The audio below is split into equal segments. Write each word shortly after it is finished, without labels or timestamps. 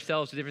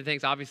ourselves to different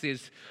things. Obviously,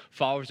 as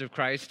followers of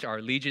Christ, our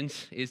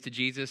allegiance is to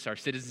Jesus. Our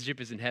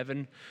citizenship is in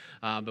heaven.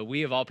 But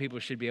we, of all people,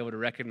 should be able to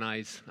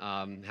recognize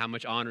how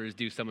much honor is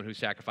due someone who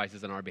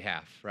sacrifices on our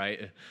behalf,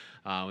 right?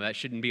 That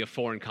shouldn't be a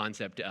foreign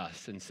concept to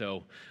us. And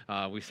so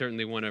we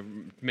certainly want to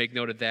make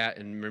note of that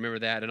and remember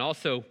that. And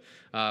also,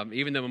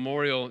 even though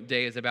Memorial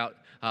Day is about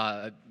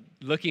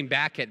looking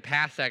back at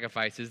past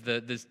sacrifices,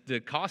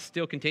 the cost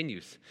still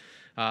continues.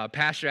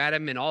 Pastor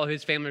Adam and all of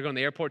his family are going to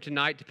the airport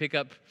tonight to pick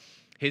up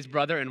his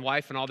brother and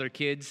wife and all their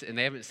kids, and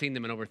they haven't seen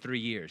them in over 3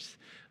 years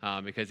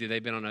because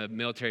they've been on a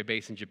military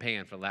base in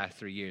Japan for the last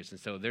 3 years. And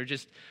so they're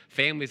just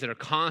families that are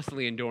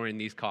constantly enduring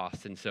these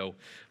costs. And so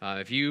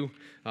if you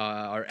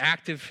are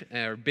active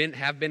or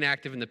have been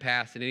active in the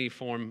past in any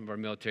form of our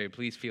military,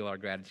 please feel our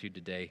gratitude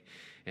today.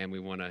 And we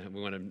want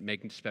to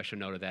make a special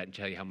note of that and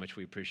tell you how much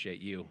we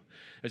appreciate you.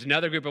 There's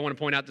another group I want to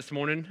point out this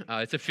morning.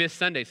 It's a fifth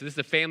Sunday, so this is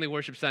a family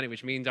worship Sunday,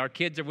 which means our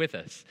kids are with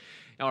us.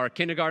 Our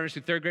kindergartners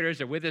through third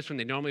graders are with us when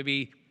they normally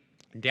be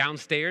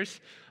downstairs.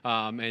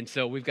 And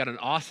so we've got an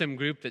awesome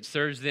group that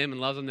serves them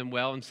and loves them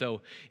well. And so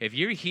if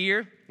you're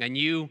here and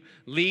you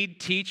lead,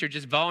 teach, or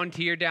just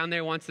volunteer down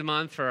there once a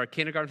month for our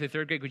kindergarten through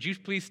third grade, would you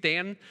please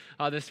stand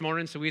this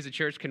morning so we as a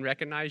church can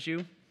recognize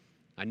you?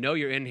 I know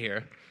you're in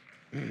here.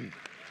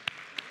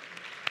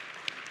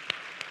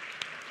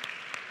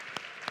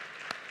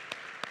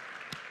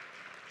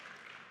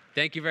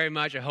 Thank you very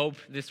much. I hope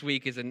this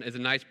week is a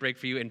nice break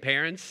for you. And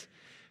parents,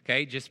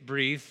 okay, just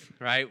breathe,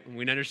 right?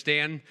 We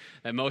understand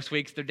that most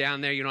weeks they're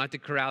down there. You don't have to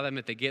corral them.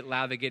 If they get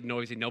loud, they get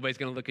noisy. Nobody's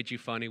going to look at you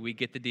funny. We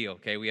get the deal,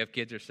 okay? We have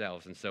kids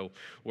ourselves. And so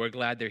we're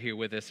glad they're here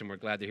with us, and we're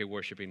glad they're here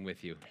worshiping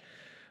with you.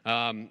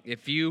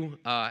 If you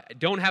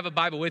don't have a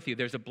Bible with you,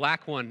 there's a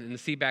black one in the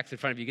seat backs in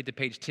front of you. You get to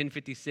page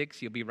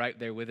 1056. You'll be right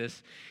there with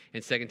us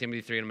in 2 Timothy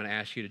 3. And I'm going to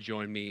ask you to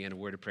join me in a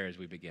word of prayer as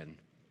we begin.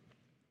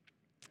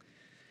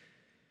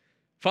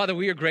 Father,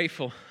 we are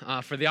grateful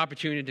for the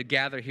opportunity to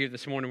gather here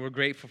this morning. We're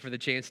grateful for the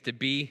chance to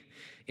be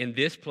in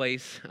this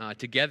place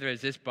together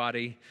as this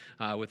body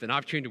with an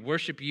opportunity to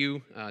worship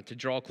you, to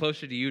draw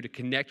closer to you, to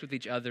connect with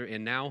each other,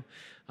 and now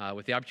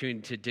with the opportunity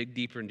to dig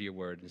deeper into your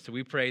word. And so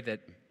we pray that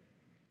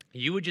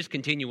you would just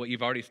continue what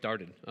you've already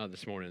started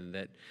this morning,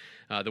 that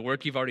the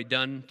work you've already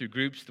done through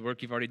groups, the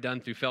work you've already done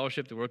through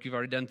fellowship, the work you've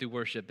already done through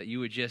worship, that you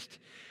would just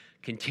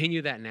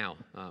continue that now,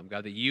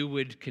 God, that you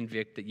would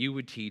convict, that you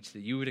would teach,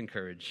 that you would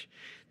encourage,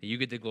 that you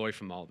get the glory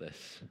from all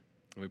this.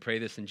 And we pray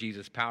this in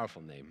Jesus'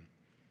 powerful name.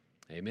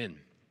 Amen.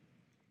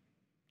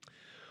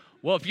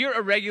 Well, if you're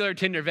a regular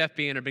attender of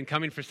FBN or been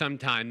coming for some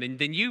time,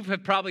 then you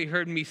have probably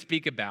heard me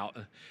speak about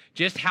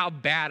just how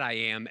bad I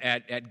am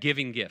at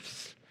giving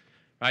gifts.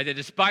 Right? That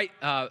despite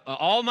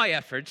all my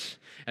efforts,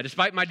 and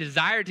despite my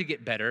desire to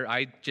get better,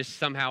 I just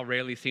somehow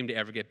rarely seem to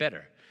ever get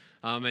better.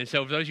 And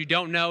so for those who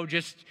don't know,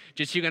 just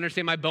so you can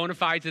understand my bona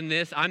fides in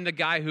this, I'm the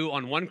guy who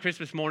on one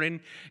Christmas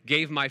morning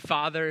gave my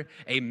father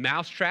a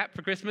mousetrap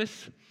for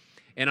Christmas.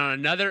 And on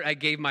another, I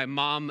gave my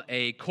mom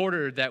a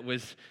quarter that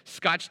was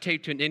scotch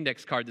taped to an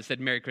index card that said,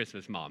 "Merry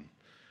Christmas, Mom."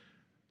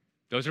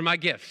 Those are my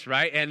gifts,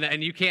 right?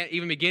 And you can't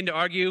even begin to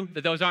argue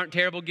that those aren't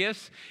terrible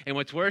gifts. And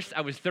what's worse,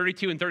 I was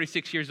 32 and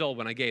 36 years old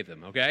when I gave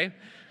them, okay?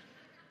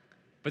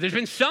 But there's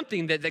been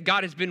something that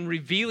God has been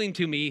revealing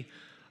to me,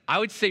 I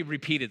would say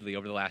repeatedly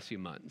over the last few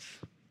months.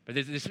 But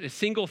there's this a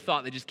single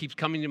thought that just keeps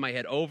coming to my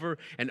head over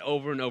and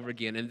over and over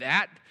again. And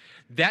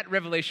that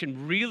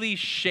revelation really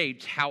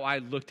shaped how I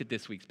looked at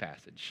this week's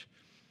passage.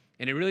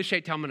 And it really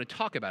shaped how I'm going to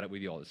talk about it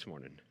with you all this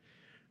morning.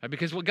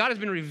 Because what God has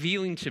been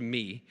revealing to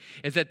me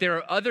is that there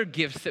are other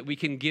gifts that we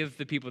can give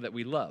the people that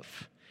we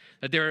love.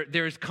 That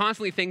there's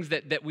constantly things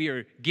that we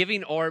are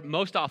giving or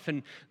most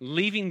often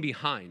leaving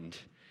behind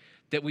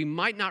that we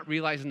might not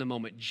realize in the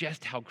moment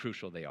just how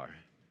crucial they are.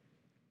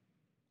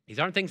 These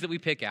aren't things that we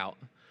pick out,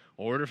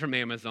 order from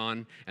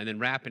Amazon, and then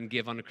wrap and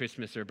give on a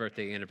Christmas or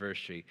birthday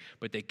anniversary,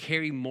 but they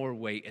carry more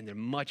weight and they're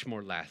much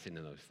more lasting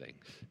than those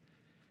things.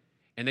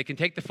 And they can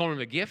take the form of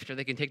a gift or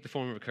they can take the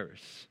form of a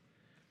curse.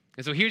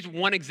 And so here's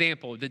one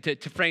example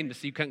to frame this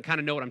so you can kind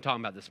of know what I'm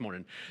talking about this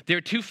morning. There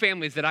are two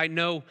families that I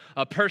know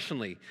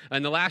personally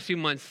in the last few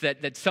months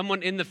that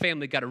someone in the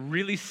family got a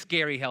really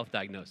scary health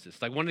diagnosis.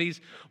 Like one of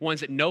these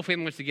ones that no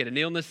family wants to get, an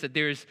illness that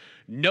there's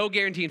no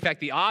guarantee. In fact,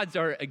 the odds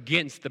are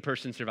against the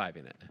person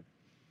surviving it.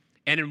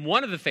 And in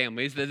one of the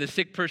families, the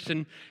sick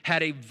person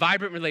had a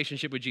vibrant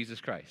relationship with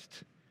Jesus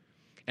Christ.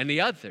 And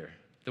the other,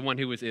 the one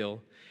who was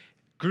ill,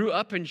 grew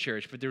up in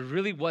church, but there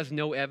really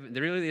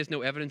is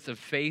no evidence of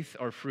faith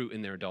or fruit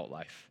in their adult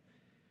life.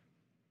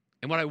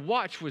 And what I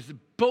watched was that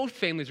both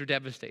families were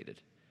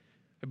devastated.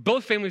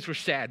 Both families were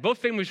sad. Both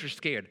families were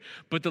scared.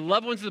 But the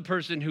loved ones of the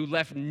person who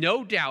left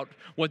no doubt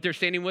what their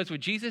standing was with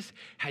Jesus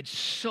had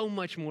so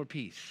much more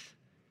peace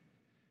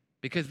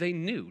because they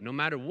knew no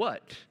matter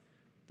what,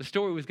 the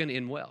story was going to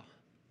end well.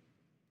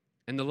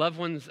 And the loved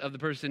ones of the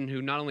person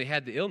who not only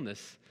had the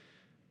illness,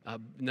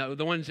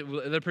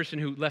 the person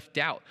who left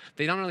doubt,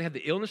 they not only had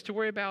the illness to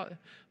worry about,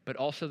 but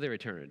also their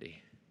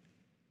eternity.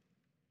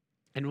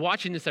 And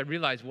watching this, I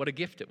realized what a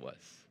gift it was.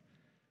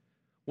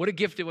 What a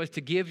gift it was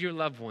to give your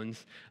loved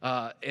ones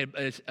a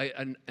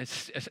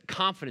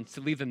confidence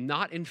to leave them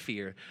not in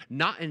fear,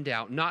 not in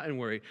doubt, not in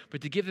worry,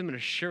 but to give them an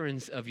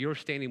assurance of your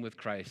standing with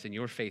Christ and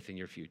your faith in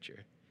your future.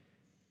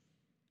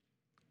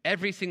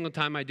 Every single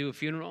time I do a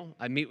funeral,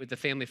 I meet with the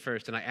family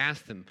first and I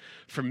ask them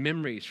for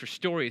memories, for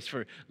stories,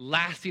 for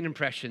lasting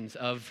impressions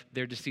of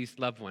their deceased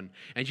loved one.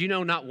 And you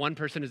know, not one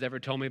person has ever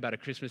told me about a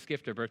Christmas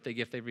gift or birthday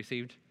gift they've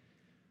received,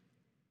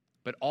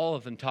 but all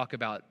of them talk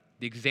about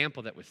the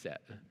example that was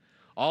set.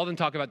 All of them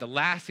talk about the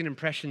lasting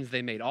impressions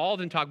they made. All of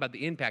them talk about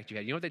the impact you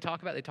had. You know what they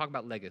talk about? They talk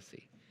about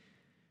legacy.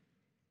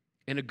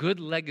 And a good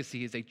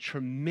legacy is a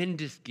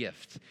tremendous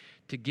gift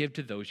to give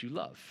to those you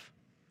love.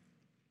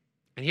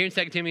 And here in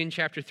 2 Timothy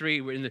chapter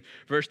 3, we're in the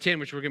verse 10,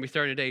 which we're going to be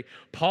starting today,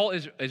 Paul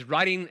is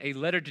writing a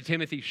letter to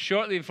Timothy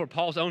shortly before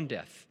Paul's own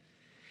death.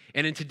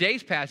 And in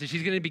today's passage,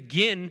 he's going to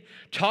begin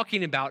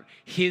talking about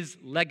his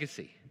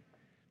legacy.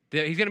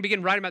 He's going to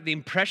begin writing about the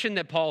impression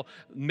that Paul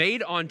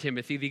made on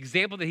Timothy, the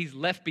example that he's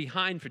left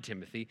behind for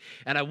Timothy.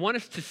 And I want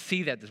us to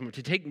see that this morning,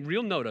 to take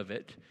real note of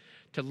it,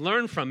 to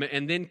learn from it,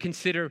 and then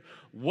consider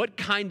what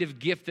kind of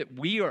gift that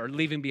we are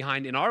leaving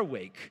behind in our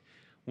wake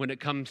when it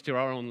comes to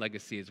our own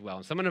legacy as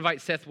well. So I'm going to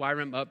invite Seth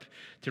Wyram up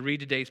to read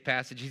today's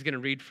passage. He's going to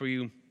read for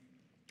you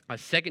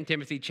 2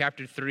 Timothy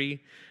chapter 3,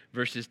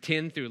 verses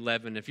 10 through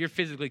 11. If you're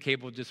physically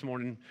capable this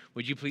morning,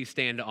 would you please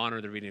stand to honor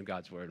the reading of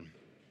God's word?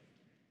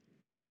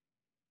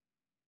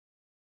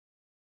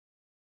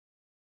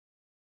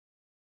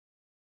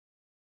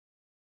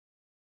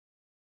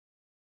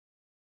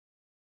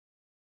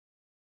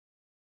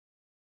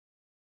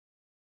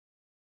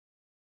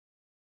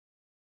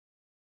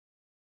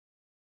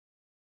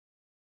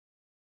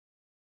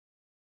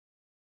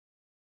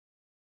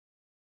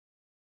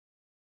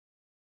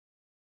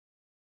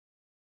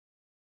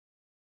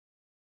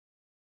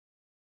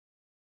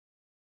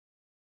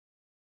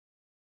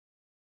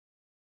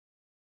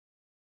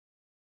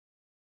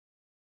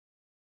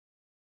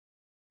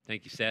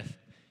 Thank you, Seth.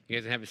 You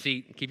guys can have a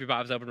seat. Keep your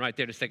Bibles open right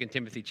there to 2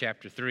 Timothy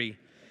chapter 3.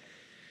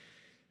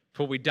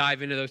 Before we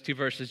dive into those two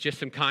verses, just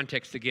some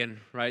context again,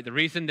 right? The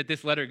reason that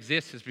this letter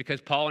exists is because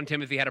Paul and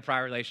Timothy had a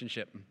prior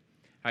relationship.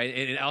 Right?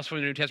 And elsewhere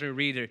in the New Testament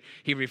reader,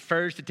 he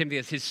refers to Timothy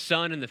as his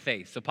son in the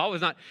faith. So Paul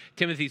was not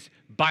Timothy's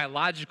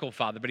biological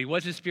father, but he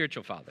was his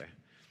spiritual father.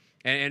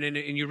 And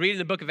you read in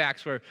the book of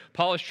Acts where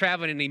Paul is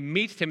traveling and he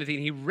meets Timothy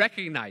and he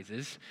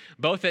recognizes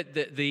both that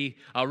the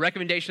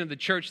recommendation of the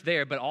church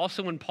there, but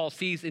also when Paul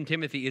sees in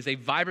Timothy is a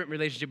vibrant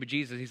relationship with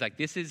Jesus. He's like,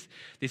 this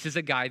is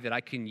a guy that I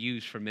can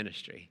use for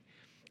ministry.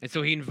 And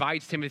so he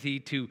invites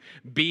Timothy to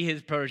be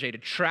his protege, to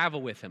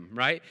travel with him,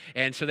 right?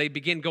 And so they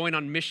begin going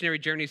on missionary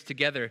journeys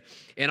together.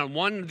 And on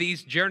one of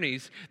these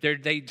journeys,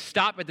 they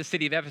stop at the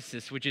city of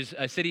Ephesus, which is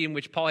a city in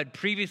which Paul had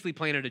previously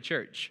planted a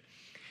church.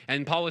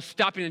 And Paul was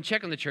stopping and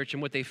checking the church,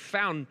 and what they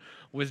found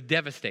was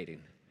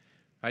devastating.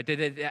 Right?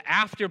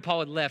 After Paul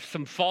had left,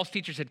 some false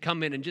teachers had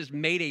come in and just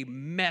made a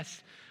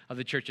mess of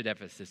the church at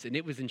Ephesus, and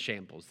it was in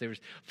shambles.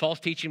 False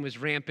teaching was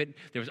rampant.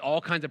 There was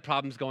all kinds of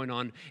problems going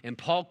on, and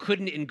Paul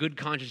couldn't, in good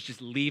conscience,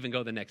 just leave and go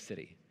to the next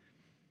city.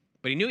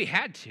 But he knew he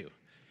had to.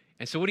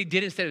 And so what he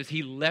did instead is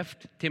he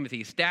left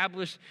Timothy,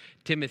 established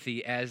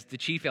Timothy as the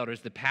chief elder, as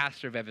the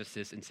pastor of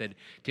Ephesus, and said,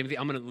 Timothy,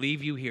 I'm going to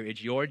leave you here.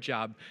 It's your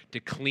job to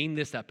clean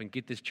this up and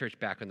get this church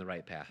back on the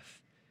right path.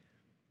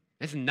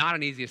 That's not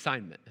an easy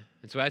assignment.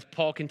 And so as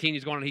Paul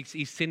continues going on,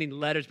 he's sending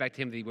letters back to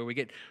Timothy where we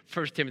get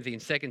 1 Timothy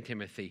and 2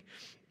 Timothy.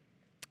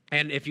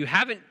 And if you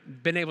haven't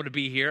been able to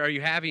be here or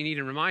you need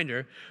a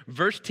reminder,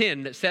 verse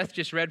 10 that Seth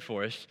just read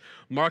for us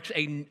marks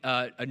a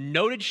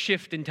noted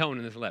shift in tone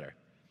in this letter.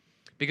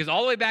 Because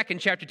all the way back in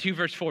chapter 2,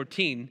 verse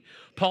 14,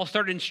 Paul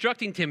started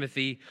instructing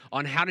Timothy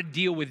on how to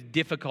deal with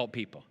difficult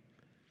people.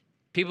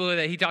 People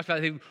that he talks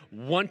about, they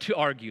want to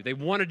argue. They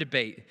want to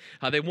debate.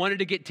 They wanted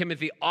to get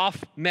Timothy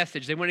off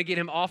message. They wanted to get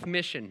him off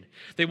mission.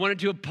 They wanted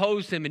to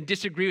oppose him and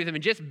disagree with him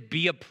and just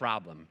be a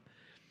problem.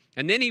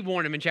 And then he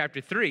warned him in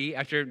chapter 3,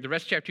 after the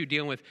rest of chapter 2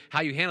 dealing with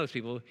how you handle those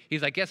people,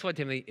 he's like, guess what,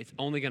 Timothy? It's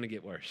only going to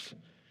get worse.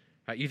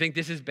 Right? You think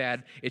this is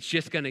bad, it's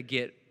just going to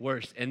get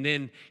worse. And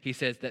then he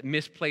says that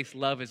misplaced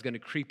love is going to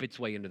creep its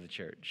way into the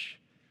church.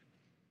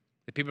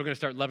 That people are going to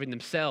start loving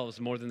themselves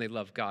more than they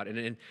love God. And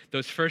in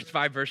those first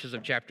 5 verses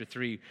of chapter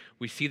 3,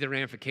 we see the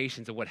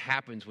ramifications of what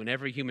happens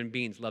whenever human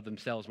beings love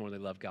themselves more than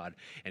they love God.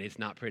 And it's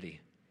not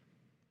pretty.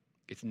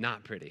 It's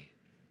not pretty.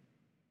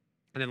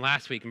 And then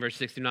last week in verse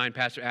 6 through 9,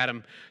 Pastor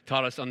Adam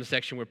taught us on the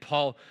section where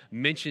Paul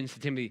mentions to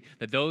Timothy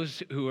that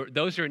those who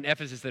are in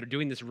Ephesus that are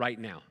doing this right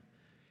now.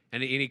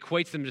 And he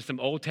equates them to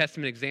some Old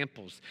Testament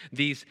examples.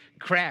 These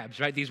crabs,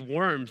 right? These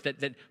worms that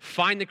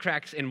find the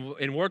cracks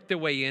and work their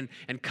way in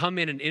and come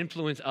in and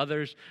influence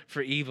others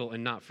for evil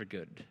and not for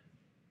good.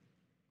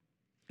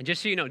 And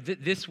just so you know,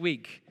 this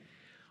week,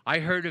 I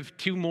heard of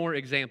 2 more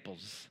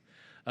examples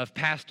of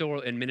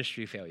pastoral and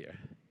ministry failure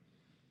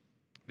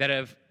that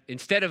have,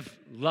 instead of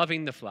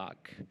loving the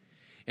flock,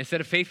 instead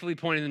of faithfully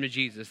pointing them to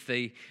Jesus,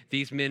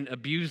 these men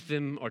abused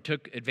them or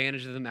took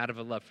advantage of them out of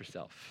a love for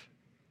self.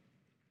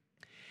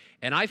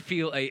 And I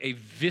feel a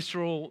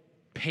visceral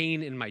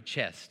pain in my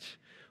chest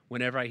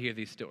whenever I hear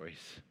these stories.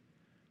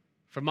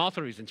 For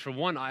multiple reasons. For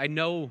one, I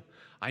know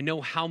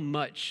how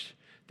much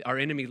our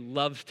enemy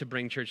loves to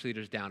bring church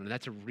leaders down, and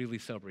that's a really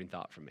sobering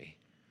thought for me.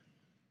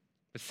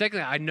 But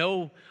secondly, I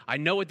know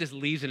what this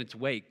leaves in its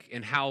wake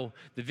and how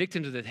the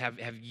victims of it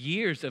have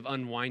years of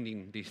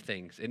unwinding these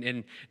things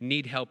and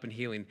need help and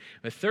healing.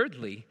 But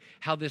thirdly,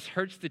 how this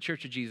hurts the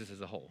Church of Jesus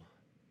as a whole.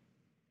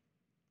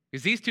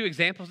 Because these two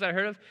examples that I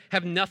heard of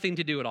have nothing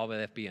to do at all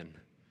with FBN.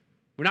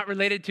 We're not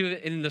related to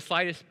it in the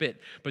slightest bit,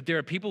 but there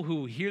are people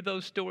who hear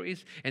those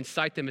stories and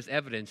cite them as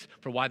evidence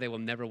for why they will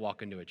never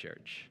walk into a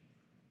church.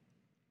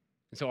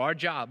 And so our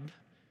job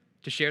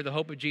to share the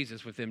hope of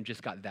Jesus with them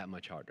just got that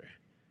much harder.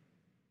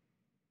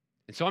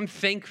 And so I'm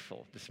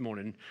thankful this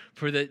morning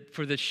for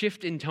the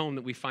shift in tone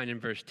that we find in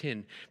verse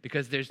 10,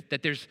 because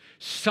there's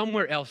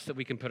somewhere else that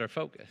we can put our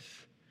focus.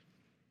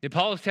 And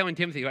Paul is telling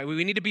Timothy, right,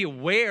 we need to be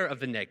aware of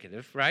the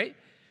negative, right?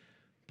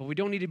 But we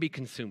don't need to be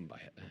consumed by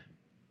it.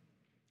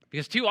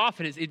 Because too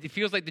often it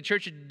feels like the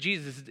Church of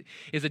Jesus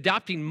is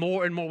adopting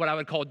more and more what I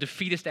would call a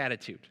defeatist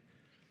attitude.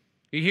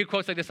 You hear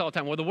quotes like this all the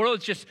time. Well, the world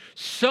is just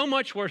so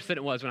much worse than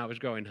it was when I was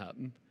growing up.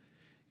 It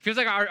feels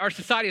like our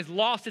society has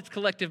lost its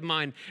collective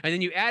mind. And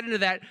then you add into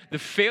that the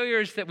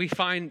failures that we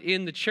find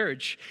in the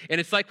church.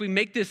 And it's like we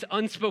make this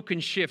unspoken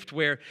shift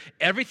where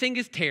everything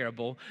is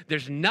terrible.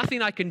 There's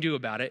nothing I can do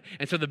about it.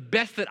 And so the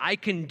best that I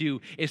can do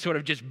is sort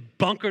of just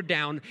bunker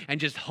down and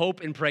just hope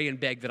and pray and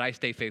beg that I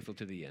stay faithful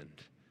to the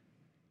end.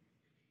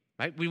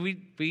 Right?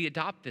 We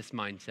adopt this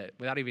mindset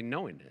without even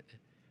knowing it.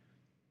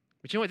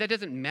 But you know what? That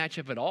doesn't match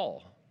up at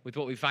all with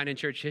what we find in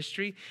church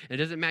history. And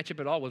it doesn't match up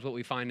at all with what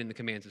we find in the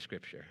commands of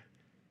Scripture.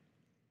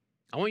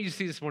 I want you to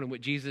see this morning what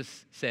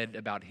Jesus said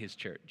about his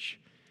church.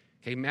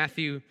 Okay,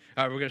 Matthew,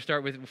 we're going to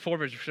start with 4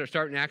 verses. We're going to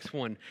start in Acts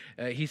 1.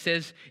 He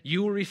says,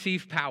 you will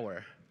receive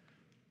power.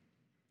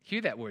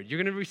 Hear that word.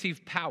 You're going to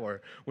receive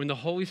power when the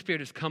Holy Spirit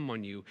has come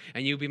on you,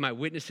 and you'll be my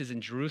witnesses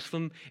in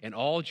Jerusalem and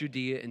all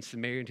Judea and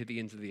Samaria and to the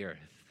ends of the earth.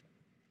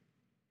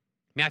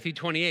 Matthew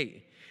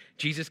 28,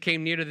 Jesus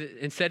came near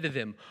and said to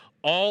them,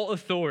 all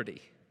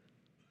authority,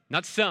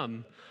 not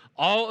some,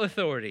 all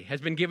authority has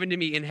been given to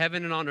me in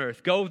heaven and on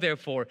earth. Go,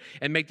 therefore,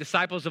 and make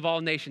disciples of all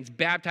nations,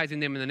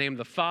 baptizing them in the name of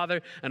the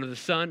Father and of the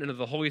Son and of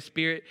the Holy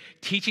Spirit,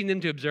 teaching them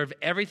to observe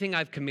everything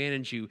I've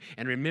commanded you.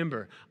 And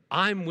remember,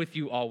 I'm with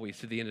you always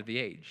to the end of the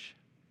age.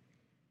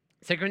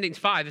 2 Corinthians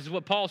 5, this is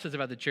what Paul says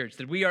about the church,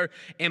 that we are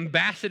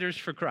ambassadors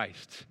for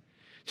Christ.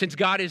 Since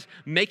God is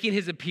making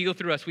his appeal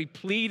through us, we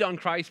plead on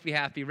Christ's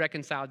behalf, be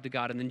reconciled to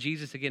God. And then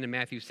Jesus again in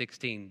Matthew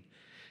 16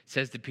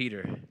 says to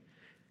Peter,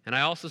 and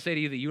I also say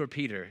to you that you are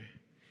Peter,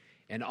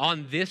 and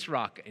on this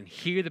rock, and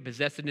hear the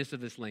possessiveness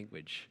of this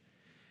language,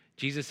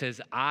 Jesus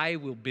says, I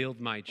will build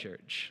my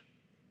church.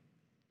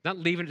 Not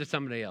leaving it to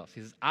somebody else.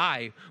 He says,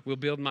 I will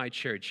build my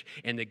church,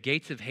 and the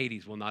gates of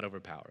Hades will not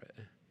overpower it.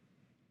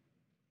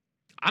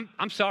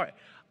 I'm sorry.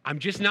 I'm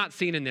just not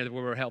seeing in there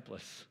where we're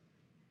helpless.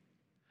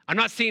 I'm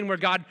not seeing where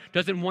God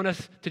doesn't want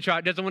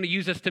to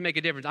use us to make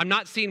a difference. I'm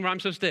not seeing where I'm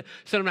supposed to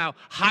somehow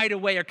hide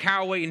away or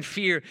cower away in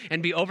fear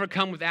and be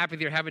overcome with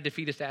apathy or have a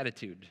defeatist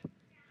attitude.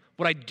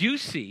 What I do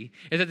see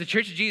is that the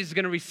Church of Jesus is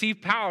going to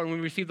receive power when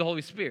we receive the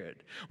Holy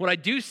Spirit. What I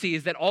do see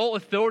is that all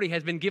authority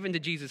has been given to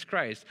Jesus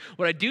Christ.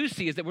 What I do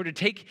see is that we're to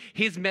take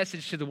his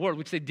message to the world,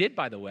 which they did,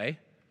 by the way.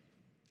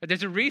 But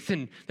there's a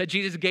reason that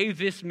Jesus gave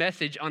this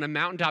message on a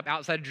mountaintop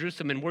outside of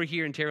Jerusalem, and we're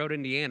here in Terre Haute,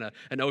 Indiana,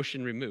 an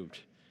ocean removed.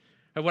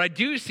 And what I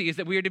do see is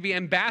that we are to be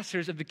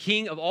ambassadors of the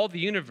King of all the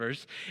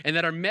universe, and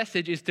that our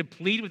message is to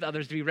plead with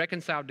others to be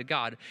reconciled to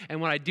God. And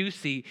what I do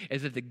see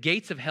is that the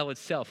gates of hell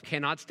itself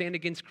cannot stand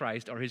against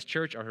Christ or his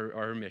church or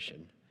her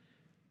mission.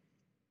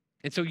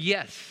 And so,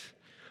 yes,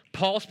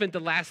 Paul spent the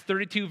last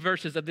 32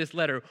 verses of this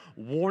letter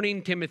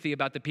warning Timothy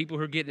about the people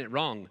who are getting it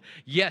wrong.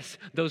 Yes,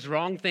 those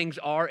wrong things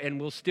are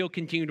and will still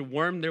continue to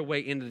worm their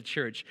way into the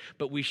church,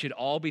 but we should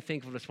all be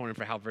thankful this morning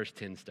for how verse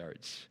 10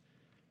 starts.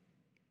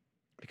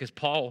 Because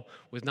Paul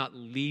was not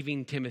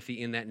leaving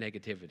Timothy in that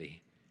negativity.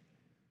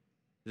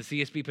 The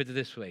CSB puts it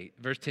this way.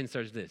 Verse 10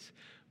 starts this.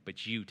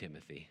 But you,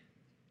 Timothy,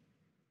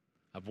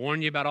 I've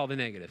warned you about all the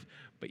negative,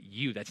 but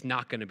you, that's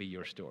not going to be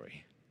your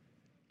story.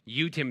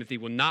 You, Timothy,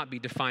 will not be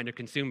defined or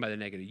consumed by the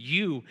negative.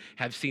 You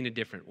have seen a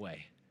different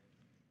way.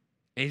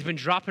 And he's been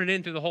dropping it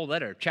in through the whole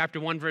letter. Chapter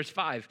 1, verse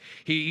 5,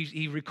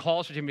 he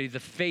recalls to Timothy the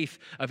faith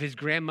of his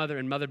grandmother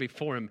and mother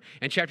before him.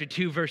 And chapter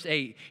 2, verse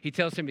 8, he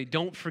tells Timothy,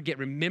 don't forget,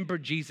 remember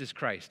Jesus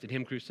Christ and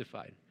him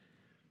crucified.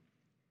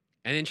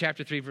 And in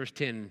chapter 3, verse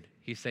 10,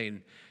 he's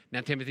saying,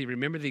 now, Timothy,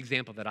 remember the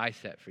example that I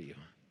set for you.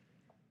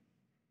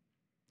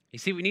 You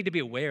see, we need to be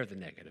aware of the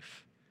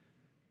negative.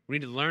 We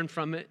need to learn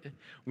from it.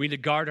 We need to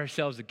guard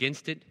ourselves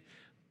against it.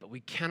 But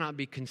we cannot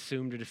be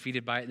consumed or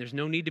defeated by it. And there's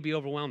no need to be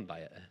overwhelmed by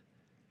it.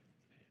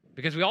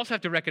 Because we also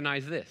have to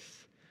recognize this,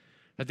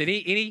 that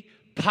any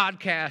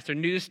podcast or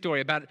news story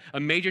about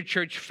a major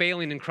church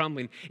failing and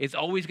crumbling is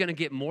always going to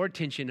get more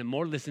attention and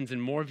more listens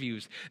and more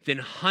views than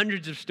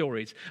hundreds of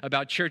stories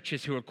about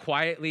churches who are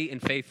quietly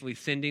and faithfully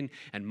sending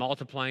and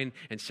multiplying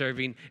and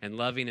serving and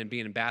loving and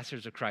being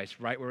ambassadors of Christ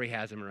right where he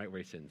has them and right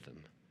where he sends them.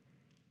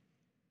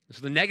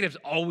 So the negative's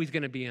always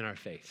going to be in our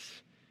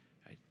face.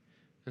 Right?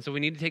 And so we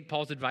need to take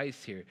Paul's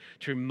advice here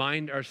to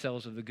remind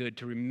ourselves of the good,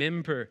 to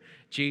remember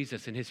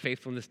Jesus and his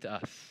faithfulness to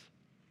us.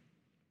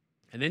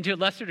 And then to a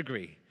lesser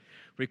degree,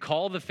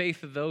 recall the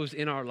faith of those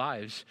in our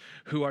lives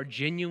who are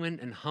genuine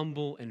and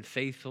humble and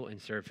faithful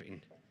and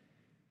serving.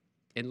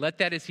 And let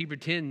that, as Hebrews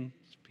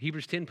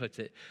 10 puts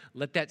it,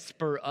 let that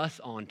spur us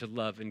on to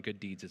love and good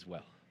deeds as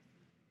well.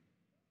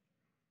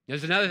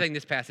 There's another thing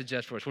this passage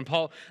does for us. When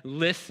Paul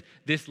lists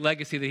this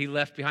legacy that he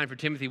left behind for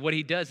Timothy, what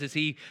he does is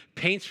he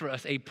paints for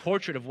us a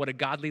portrait of what a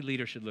godly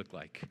leader should look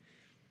like.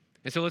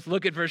 And so let's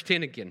look at verse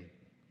 10 again.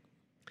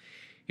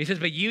 He says,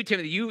 but you,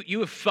 Timothy, you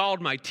have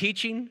followed my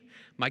teaching,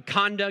 my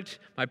conduct,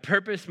 my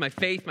purpose, my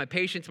faith, my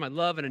patience, my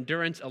love, and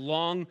endurance,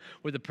 along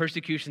with the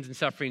persecutions and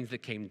sufferings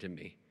that came to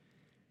me.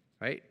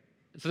 Right?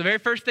 So the very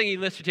first thing he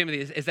lists for Timothy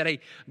is that a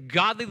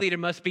godly leader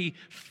must be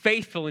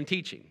faithful in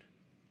teaching.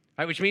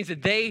 Right, which means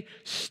that they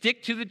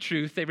stick to the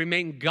truth, they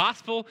remain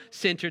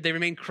gospel-centered, they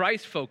remain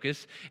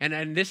Christ-focused.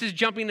 And this is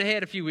jumping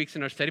ahead a few weeks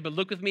in our study, but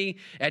look with me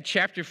at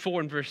chapter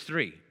 4 and verse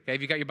 3. Okay,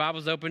 if you got your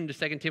Bibles open to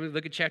 2 Timothy,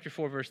 look at chapter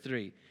 4, verse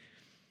 3.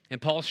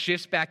 And Paul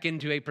shifts back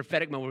into a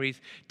prophetic mode where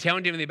he's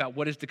telling Timothy about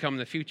what is to come in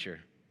the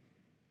future.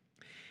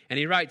 And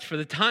he writes, for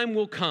the time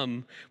will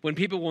come when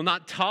people will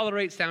not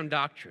tolerate sound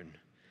doctrine,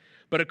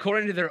 but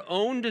according to their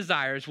own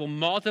desires will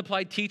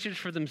multiply teachers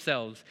for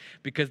themselves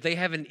because they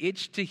have an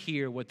itch to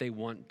hear what they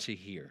want to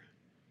hear.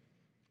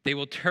 They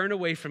will turn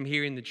away from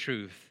hearing the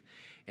truth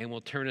and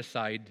will turn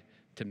aside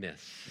to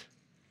myths.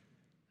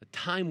 The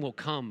time will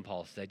come,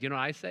 Paul said. You know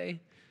what I say?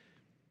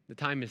 The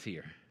time is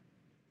here.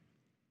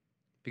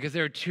 Because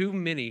there are too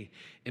many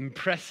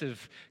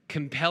impressive,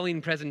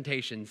 compelling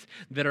presentations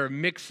that are a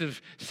mix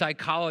of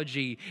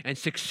psychology and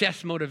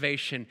success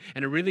motivation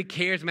and a really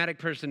charismatic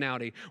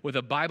personality with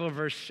a Bible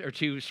verse or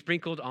two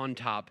sprinkled on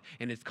top,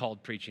 and it's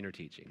called preaching or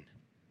teaching.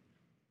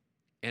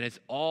 And it's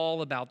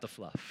all about the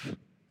fluff.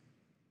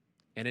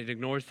 And it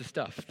ignores the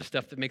stuff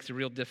that makes a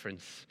real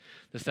difference,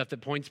 the stuff that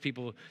points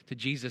people to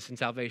Jesus and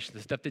salvation,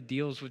 the stuff that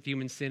deals with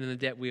human sin and the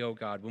debt we owe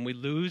God. When we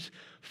lose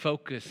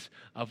focus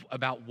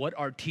about what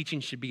our teaching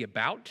should be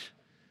about,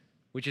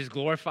 which is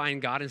glorifying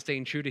God and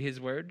staying true to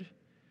his word,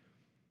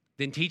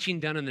 then teaching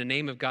done in the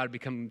name of God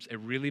becomes a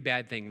really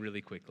bad thing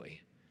really quickly.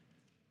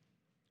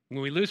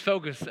 When we lose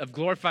focus of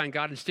glorifying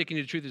God and sticking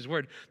to the truth of his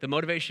word, the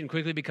motivation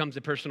quickly becomes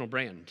a personal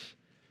brand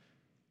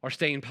or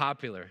staying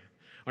popular,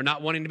 or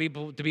not wanting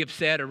to be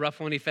upset or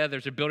ruffle any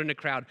feathers or building a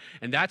crowd.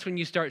 And that's when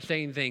you start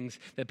saying things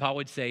that Paul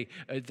would say,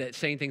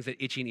 saying things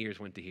that itching ears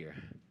want to hear.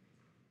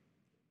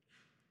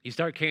 You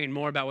start caring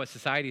more about what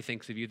society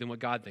thinks of you than what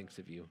God thinks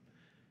of you.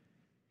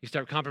 You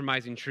start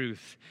compromising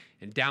truth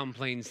and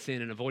downplaying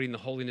sin and avoiding the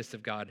holiness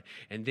of God.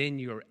 And then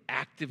you're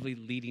actively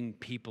leading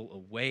people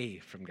away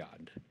from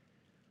God,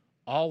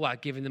 all while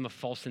giving them a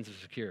false sense of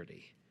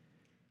security,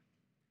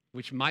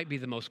 which might be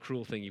the most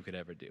cruel thing you could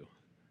ever do.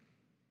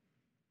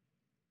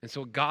 And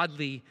so a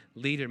godly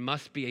leader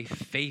must be a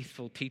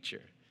faithful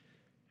teacher.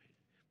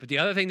 But the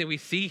other thing that we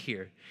see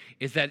here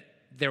is that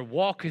their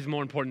walk is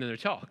more important than their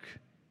talk.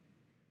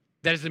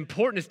 That as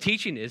important as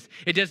teaching is,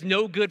 it does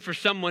no good for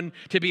someone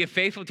to be a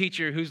faithful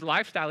teacher whose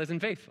lifestyle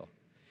isn't faithful.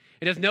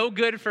 It does no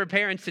good for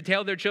parents to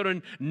tell their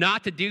children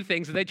not to do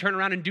things that they turn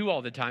around and do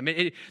all the time.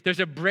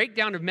 There's a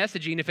breakdown of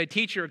messaging if a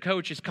teacher or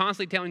coach is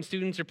constantly telling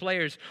students or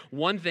players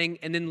one thing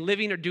and then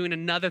living or doing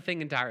another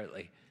thing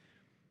entirely.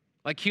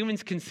 Like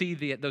humans can see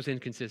those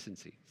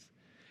inconsistencies,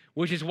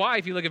 which is why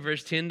if you look at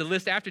verse 10, the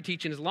list after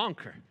teaching is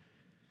longer.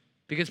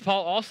 Because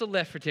Paul also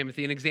left for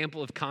Timothy an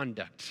example of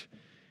conduct.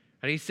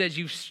 And he says,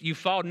 you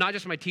followed not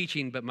just my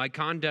teaching, but my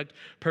conduct,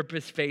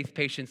 purpose, faith,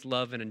 patience,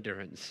 love, and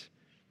endurance.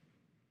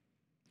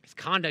 His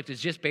conduct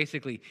is just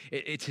basically,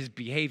 it's his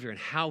behavior and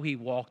how he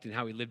walked and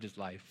how he lived his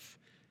life.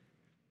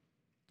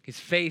 His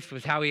faith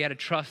was how he had to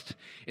trust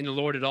in the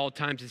Lord at all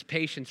times. His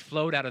patience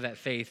flowed out of that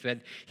faith,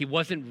 that he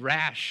wasn't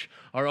rash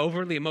or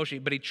overly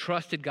emotional, but he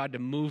trusted God to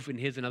move in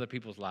his and other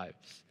people's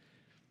lives.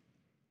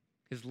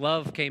 His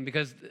love came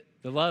because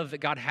the love that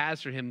God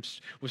has for him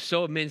was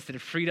so immense that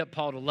it freed up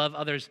Paul to love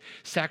others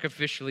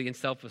sacrificially and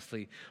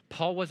selflessly.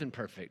 Paul wasn't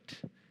perfect.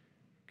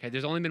 Okay,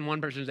 there's only been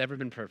one person who's ever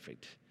been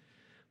perfect.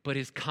 But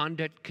his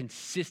conduct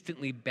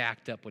consistently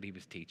backed up what he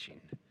was teaching.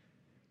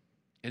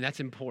 And that's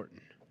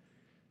important.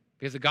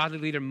 Because a godly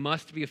leader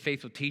must be a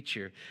faithful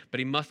teacher, but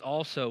he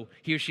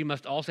or she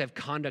must also have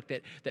conduct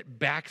that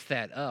backs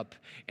that up,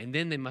 and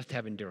then they must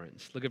have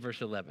endurance. Look at verse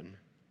 11.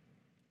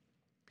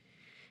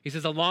 He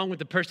says, along with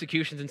the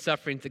persecutions and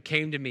sufferings that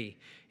came to me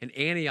in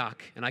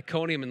Antioch and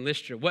Iconium and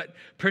Lystra, what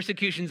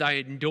persecutions I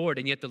endured,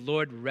 and yet the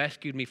Lord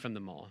rescued me from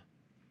them all.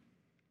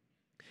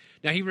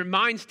 Now he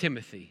reminds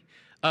Timothy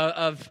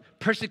of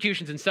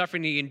persecutions and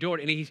suffering he endured,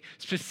 and he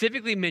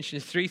specifically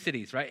mentions 3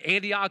 cities, right?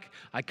 Antioch,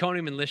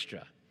 Iconium, and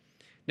Lystra.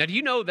 Now, do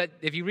you know that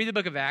if you read the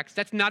book of Acts,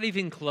 that's not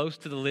even close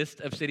to the list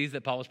of cities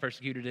that Paul was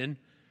persecuted in?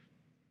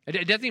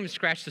 It doesn't even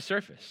scratch the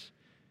surface.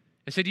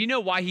 And so do you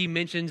know why he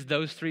mentions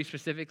those 3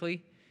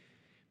 specifically?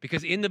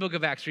 Because in the book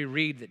of Acts, we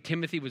read that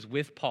Timothy was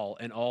with Paul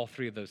in all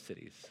 3 of those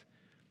cities.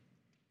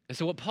 And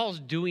so what Paul's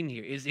doing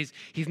here is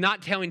he's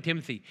not telling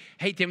Timothy,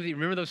 hey, Timothy,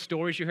 remember those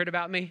stories you heard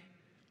about me?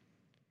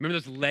 Remember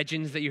those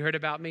legends that you heard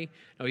about me?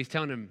 No, he's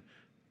telling him,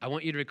 I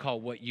want you to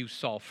recall what you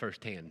saw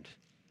firsthand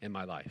in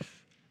my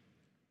life.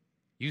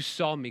 You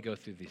saw me go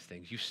through these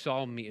things. You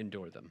saw me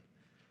endure them.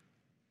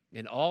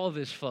 And all of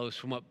this flows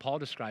from what Paul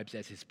describes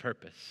as his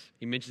purpose.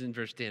 He mentions in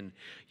verse 10,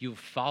 you've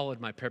followed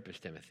my purpose,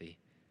 Timothy.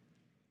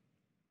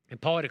 And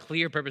Paul had a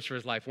clear purpose for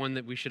his life, one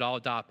that we should all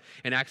adopt.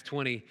 In Acts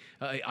 20,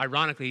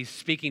 ironically, he's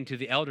speaking to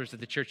the elders of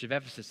the church of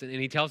Ephesus, and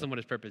he tells them what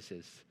his purpose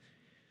is.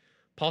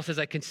 Paul says,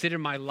 I consider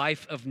my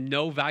life of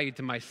no value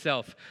to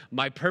myself.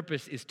 My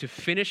purpose is to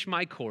finish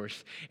my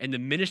course and the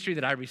ministry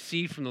that I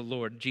received from the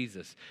Lord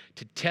Jesus,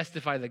 to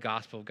testify the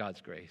gospel of God's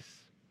grace.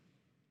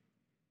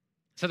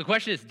 So the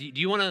question is, do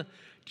you want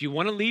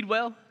to lead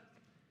well? Do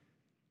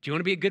you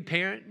want to be a good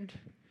parent?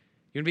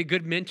 You want to be a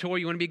good mentor?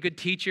 You want to be a good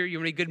teacher? You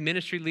want to be a good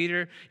ministry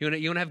leader? You want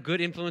to have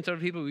good influence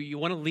over people? You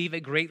want to leave a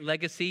great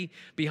legacy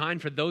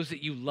behind for those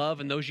that you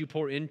love and those you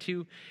pour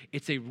into?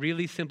 It's a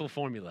really simple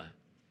formula.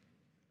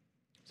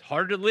 It's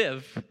harder to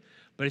live,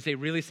 but it's a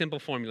really simple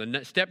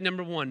formula. Step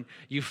number one,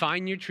 you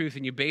find your truth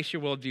and you base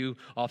your worldview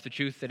off the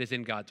truth that is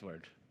in God's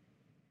word.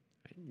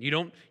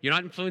 You're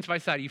not influenced by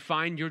sight. You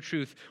find your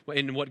truth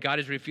in what God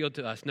has revealed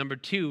to us. Number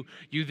two,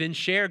 you then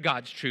share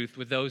God's truth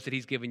with those that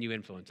he's given you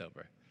influence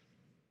over.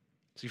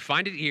 So you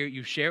find it here,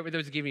 you share it with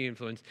those who give you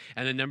influence,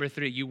 and then number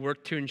three, you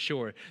work to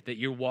ensure that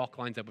your walk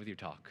lines up with your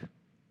talk.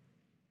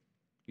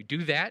 You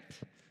do that,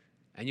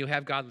 and you'll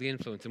have godly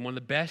influence. And one of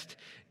the best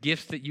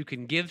gifts that you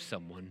can give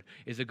someone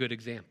is a good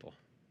example.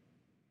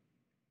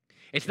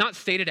 It's not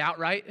stated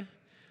outright,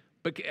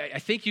 but I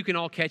think you can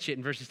all catch it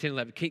in verses 10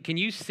 and 11. Can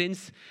you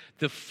sense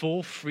the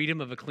full freedom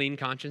of a clean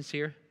conscience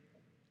here?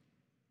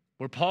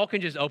 Where Paul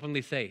can just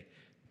openly say,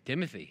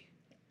 Timothy,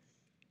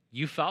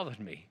 you followed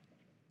me.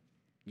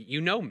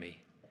 You know me.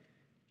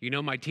 You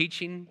know my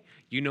teaching.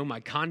 You know my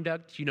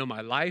conduct. You know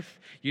my life.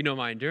 You know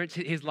my endurance.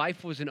 His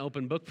life was an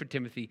open book for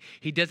Timothy.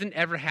 He doesn't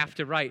ever have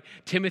to write,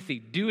 Timothy,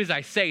 do as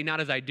I say, not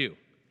as I do.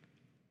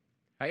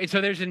 Right? And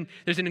so there's an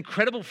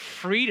incredible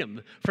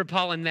freedom for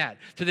Paul in that.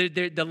 So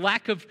the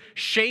lack of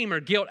shame or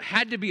guilt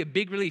had to be a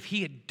big relief.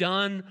 He had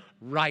done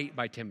right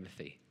by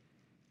Timothy.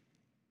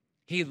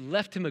 He had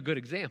left him a good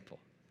example.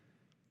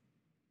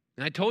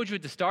 And I told you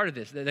at the start of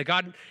this that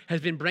God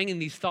has been bringing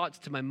these thoughts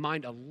to my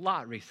mind a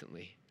lot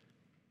recently.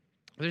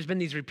 There's been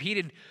these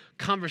repeated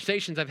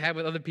conversations I've had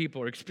with other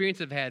people or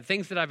experiences I've had,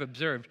 things that I've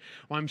observed,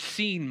 where I'm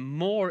seeing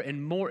more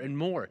and more and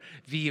more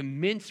the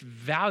immense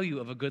value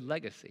of a good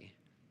legacy.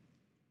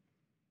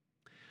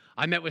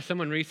 I met with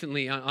someone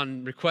recently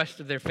on request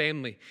of their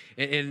family,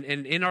 and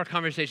in our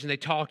conversation, they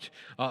talked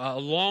a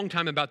long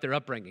time about their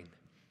upbringing,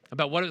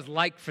 about what it was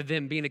like for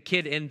them being a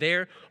kid in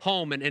their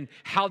home and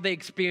how they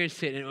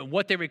experienced it and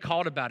what they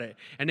recalled about it.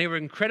 And they were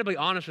incredibly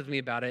honest with me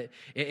about it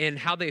and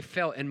how they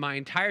felt. And my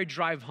entire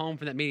drive home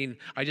from that meeting,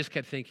 I just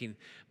kept thinking,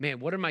 man,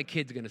 what are my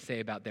kids going to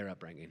say about their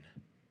upbringing?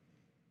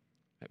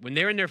 When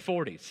they're in their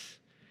 40s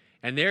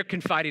and they're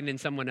confiding in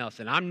someone else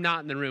and I'm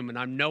not in the room and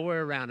I'm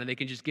nowhere around and they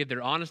can just give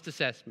their honest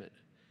assessment,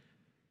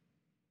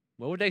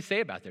 what would they say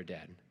about their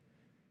dad?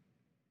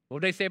 What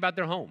would they say about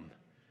their home?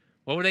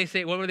 What would they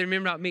say? What would they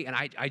remember about me? And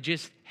I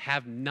just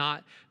have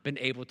not been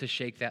able to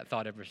shake that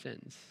thought ever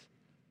since.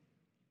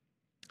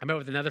 I met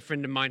with another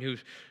friend of mine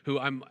who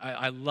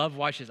I love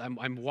watching.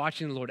 I'm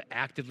watching the Lord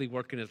actively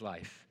work in his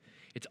life.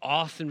 It's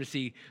awesome to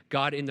see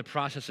God in the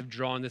process of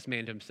drawing this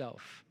man to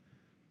himself.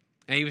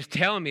 And he was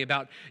telling me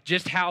about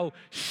just how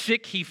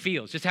sick he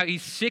feels, just how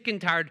he's sick and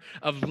tired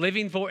of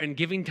living for and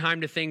giving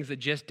time to things that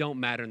just don't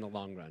matter in the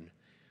long run.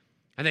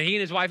 And then he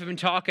and his wife have been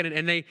talking,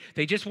 and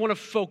they just want to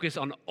focus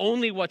on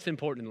only what's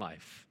important in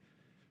life.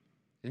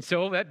 And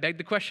so that begged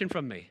the question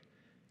from me.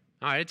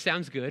 All right, it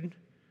sounds good.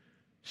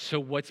 So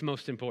what's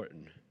most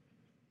important?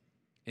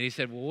 And he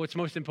said, well, what's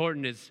most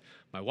important is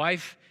my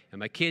wife and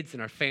my kids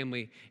and our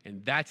family,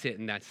 and that's it,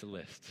 and that's the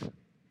list. And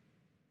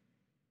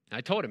I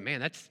told him,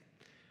 man, that's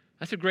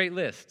a great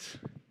list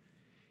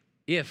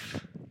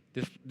if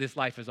this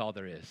life is all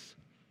there is.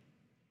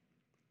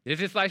 If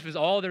this life is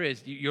all there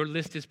is, your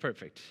list is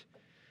perfect.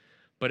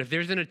 But if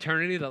there's an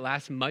eternity that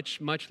lasts much,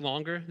 much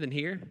longer than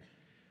here,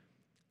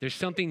 there's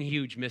something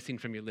huge missing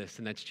from your list,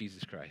 and that's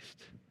Jesus Christ.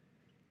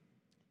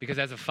 Because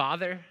as a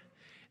father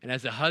and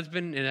as a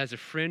husband and as a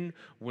friend,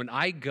 when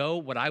I go,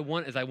 what I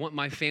want is I want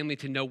my family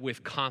to know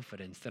with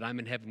confidence that I'm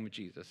in heaven with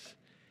Jesus.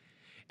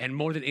 And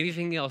more than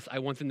anything else, I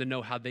want them to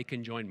know how they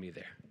can join me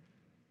there.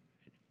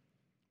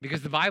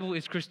 Because the Bible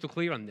is crystal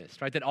clear on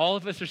this, right? That all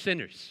of us are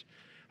sinners.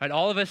 Right,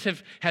 all of us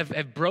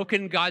have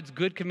broken God's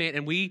good command,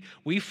 and we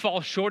fall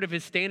short of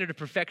his standard of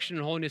perfection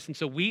and holiness, and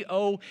so we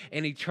owe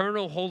an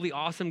eternal, holy,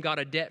 awesome God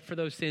a debt for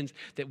those sins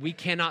that we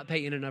cannot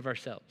pay in and of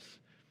ourselves.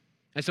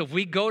 And so if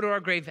we go to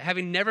our grave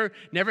having never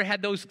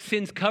had those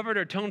sins covered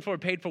or atoned for or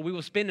paid for, we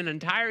will spend an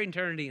entire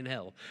eternity in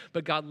hell.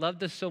 But God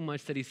loved us so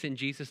much that he sent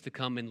Jesus to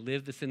come and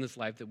live the sinless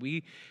life that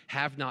we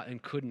have not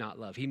and could not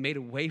love. He made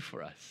a way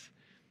for us.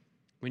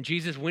 When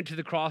Jesus went to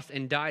the cross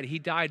and died, he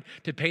died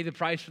to pay the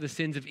price for the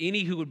sins of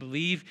any who would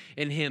believe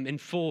in him in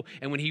full.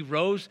 And when he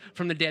rose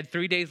from the dead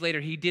 3 days later,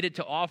 he did it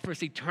to offer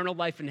us eternal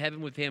life in heaven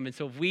with him. And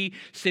so if we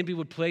simply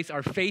would place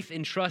our faith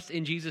and trust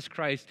in Jesus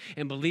Christ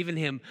and believe in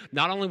him,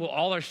 not only will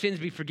all our sins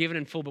be forgiven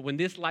in full, but when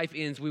this life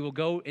ends, we will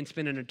go and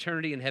spend an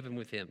eternity in heaven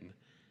with him.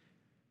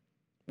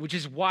 Which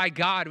is why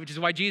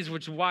Jesus,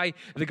 which is why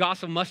the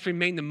gospel must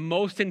remain the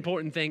most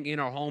important thing in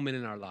our home and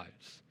in our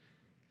lives.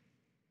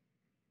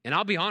 And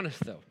I'll be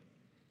honest though,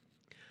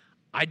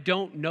 I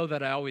don't know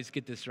that I always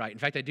get this right. In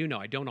fact, I do know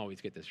I don't always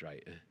get this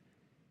right.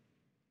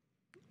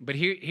 But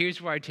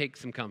here's where I take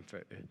some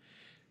comfort.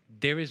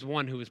 There is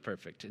one who is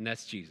perfect, and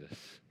that's Jesus.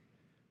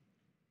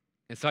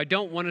 And so I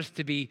don't want us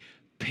to be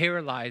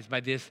paralyzed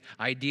by this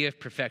idea of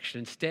perfection.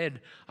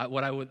 Instead,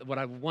 what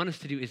I want us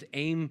to do is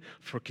aim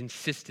for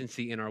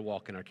consistency in our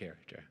walk and our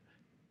character.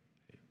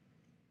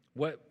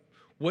 What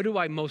do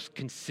I most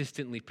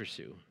consistently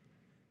pursue?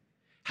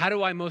 How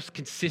do I most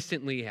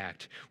consistently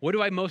act? What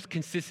do I most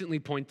consistently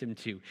point them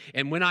to?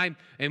 And when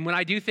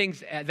I do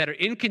things that are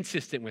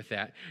inconsistent with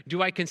that,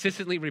 do I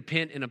consistently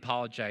repent and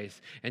apologize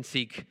and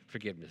seek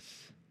forgiveness?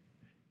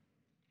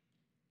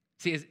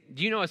 See,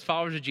 do you know as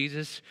followers of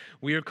Jesus,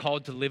 we are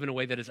called to live in a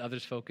way that is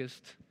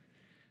others-focused?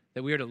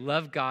 That we are to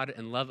love God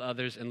and love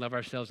others and love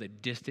ourselves a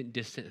distant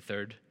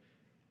third?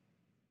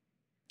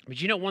 But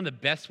you know one of the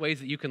best ways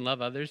that you can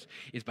love others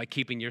is by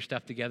keeping your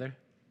stuff together?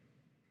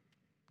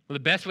 One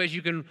of the best ways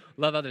you can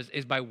love others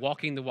is by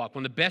walking the walk.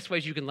 One of the best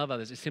ways you can love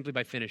others is simply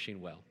by finishing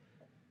well.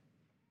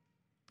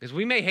 Because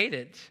we may hate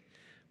it,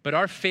 but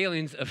our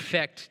failings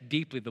affect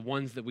deeply the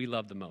ones that we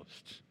love the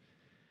most,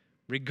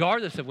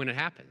 regardless of when it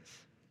happens.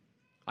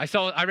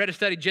 I read a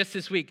study just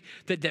this week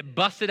that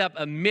busted up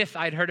a myth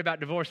I'd heard about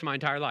divorce my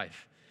entire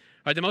life.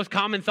 Right, the most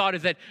common thought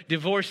is that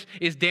divorce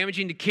is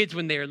damaging to kids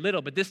when they are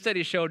little, but this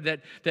study showed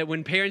that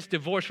when parents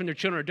divorce when their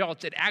children are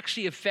adults, it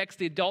actually affects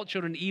the adult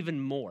children even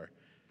more.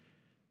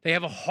 They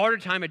have a harder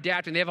time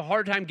adapting. They have a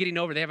harder time getting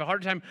over. They have a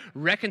harder time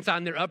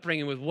reconciling their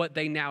upbringing with what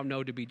they now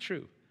know to be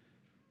true.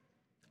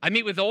 I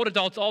meet with old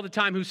adults all the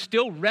time who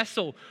still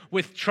wrestle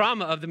with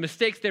trauma of the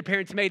mistakes their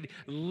parents made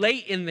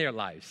late in their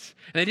lives.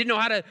 And they didn't know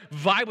how to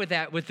vibe with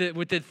that, with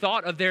the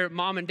thought of their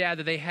mom and dad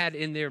that they had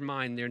in their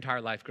mind their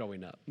entire life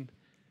growing up.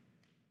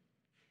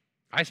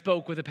 I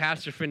spoke with a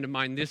pastor friend of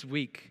mine this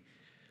week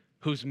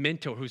whose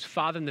mentor, whose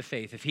father in the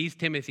faith, if he's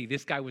Timothy,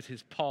 this guy was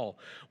his Paul,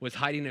 was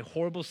hiding a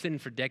horrible sin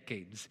for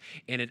decades,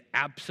 and it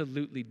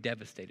absolutely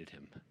devastated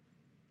him.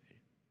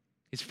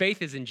 His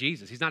faith is in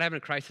Jesus. He's not having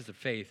a crisis of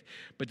faith,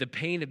 but the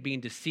pain of being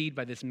deceived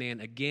by this man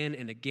again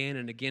and again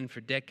and again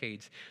for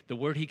decades, the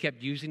word he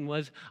kept using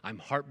was, I'm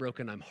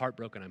heartbroken, I'm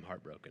heartbroken, I'm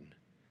heartbroken.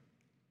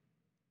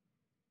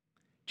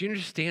 Do you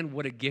understand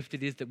what a gift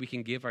it is that we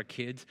can give our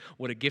kids?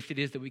 What a gift it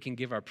is that we can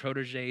give our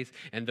proteges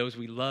and those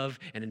we love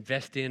and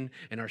invest in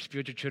and our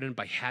spiritual children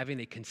by having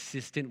a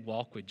consistent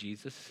walk with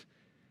Jesus?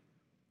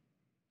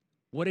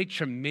 What a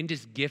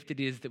tremendous gift it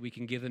is that we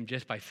can give them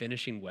just by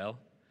finishing well.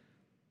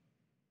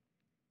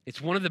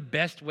 It's one of the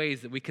best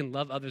ways that we can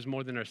love others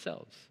more than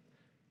ourselves.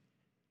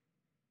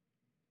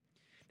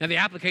 Now, the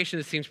application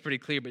of this seems pretty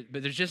clear, but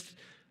there's just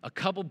a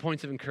couple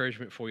points of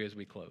encouragement for you as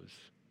we close.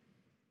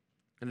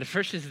 And the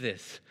first is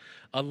this: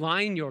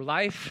 align your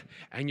life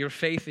and your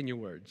faith in your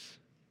words.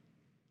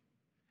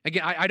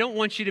 Again, I don't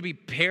want you to be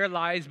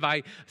paralyzed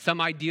by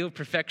some ideal of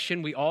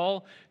perfection. We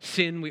all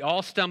sin, we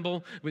all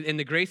stumble, and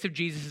the grace of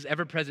Jesus is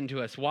ever present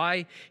to us.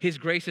 Why his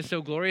grace is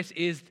so glorious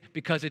is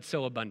because it's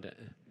so abundant.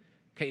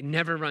 Okay, it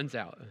never runs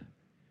out.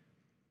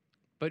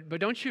 But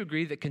don't you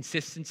agree that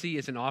consistency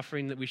is an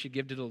offering that we should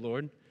give to the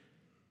Lord?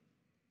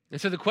 And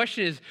so the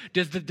question is,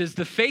 does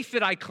the faith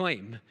that I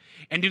claim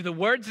and do the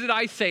words that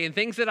I say and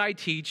things that I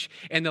teach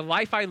and the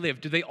life I live,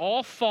 do they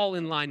all fall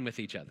in line with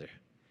each other?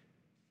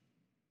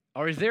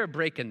 Or is there a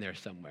break in there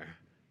somewhere?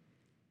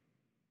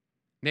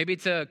 Maybe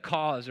it's a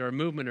cause or a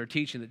movement or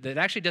teaching that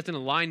actually doesn't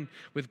align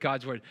with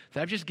God's word,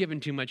 that I've just given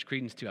too much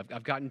credence to,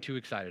 I've gotten too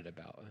excited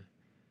about.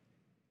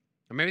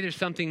 Or maybe there's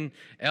something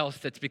else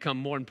that's become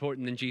more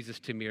important than Jesus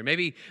to me. Or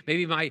maybe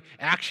my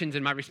actions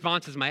and my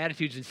responses, my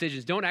attitudes and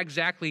decisions don't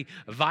exactly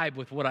vibe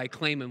with what I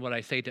claim and what I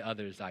say to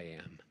others I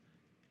am.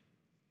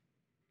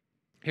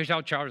 Here's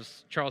how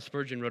Charles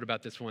Spurgeon wrote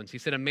about this once. He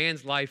said, a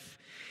man's life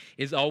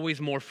is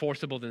always more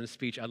forcible than his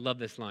speech. I love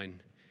this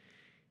line.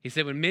 He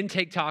said, when men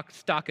take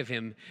stock of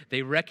him,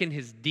 they reckon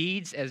his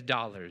deeds as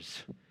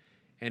dollars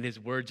and his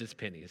words as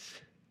pennies.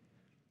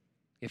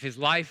 If his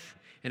life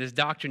and his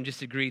doctrine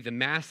disagree, the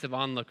mass of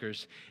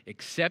onlookers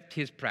accept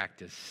his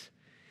practice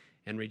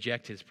and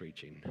reject his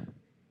preaching.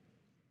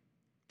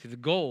 So the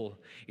goal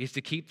is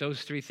to keep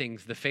those three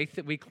things, the faith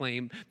that we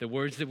claim, the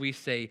words that we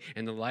say,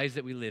 and the lives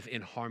that we live,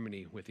 in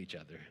harmony with each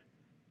other.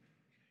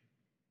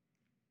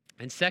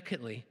 And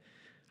secondly,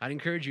 I'd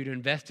encourage you to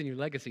invest in your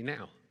legacy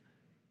now.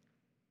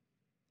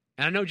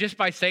 And I know just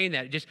by saying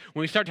that, just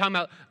when we start talking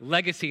about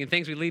legacy and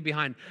things we leave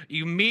behind,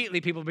 immediately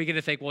people begin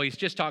to think, well, he's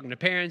just talking to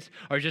parents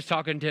or just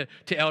talking to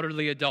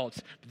elderly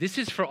adults. But this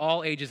is for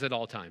all ages at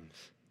all times.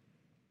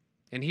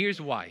 And here's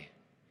why.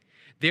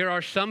 There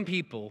are some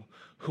people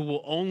who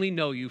will only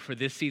know you for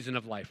this season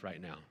of life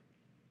right now.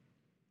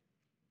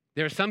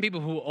 There are some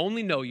people who will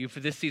only know you for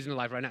this season of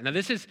life right now. Now,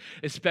 this is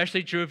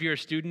especially true if you're a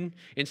student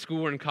in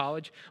school or in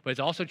college, but it's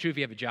also true if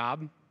you have a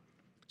job.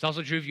 It's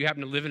also true if you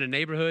happen to live in a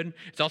neighborhood.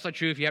 It's also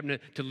true if you happen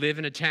to live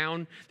in a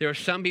town. There are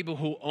some people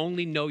who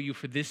only know you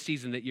for this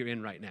season that you're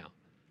in right now.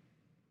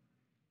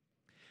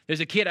 There's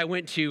a kid I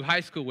went to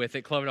high school with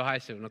at Cloverdale High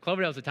School. Now,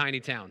 Cloverdale is a tiny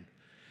town.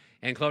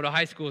 And Cloverdale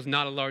High School is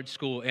not a large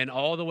school. And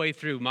all the way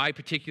through my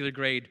particular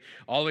grade,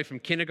 all the way from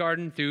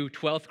kindergarten through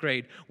 12th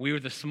grade, we were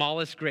the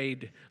smallest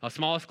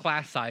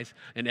class size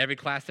in every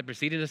class that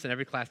preceded us and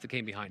every class that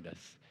came behind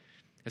us.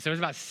 And so there was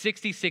about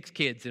 66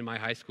 kids in my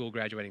high school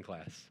graduating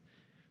class.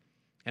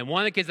 And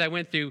one of the kids I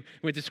went to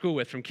school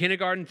with from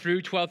kindergarten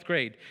through 12th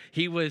grade,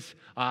 he was,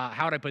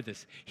 how would I put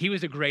this? He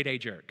was a grade A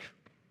jerk,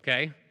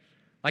 okay?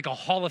 Like a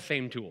Hall of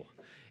Fame tool.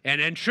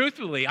 And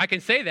truthfully, I can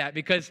say that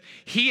because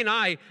he and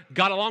I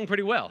got along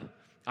pretty well.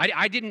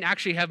 I didn't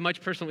actually have much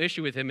personal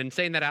issue with him, and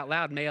saying that out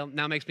loud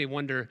now makes me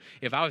wonder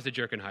if I was a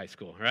jerk in high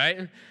school,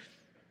 right?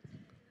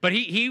 But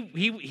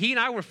he and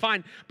I were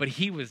fine, but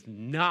he was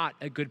not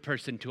a good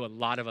person to a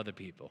lot of other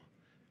people.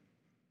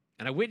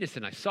 And I witnessed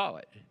it and I saw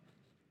it.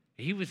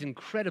 He was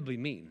incredibly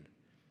mean.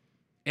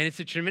 And it's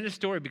a tremendous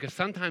story because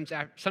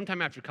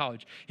sometime after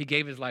college, he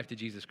gave his life to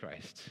Jesus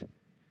Christ.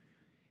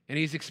 And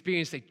he's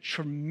experienced a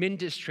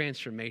tremendous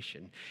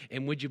transformation.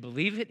 And would you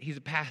believe it? He's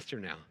a pastor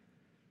now.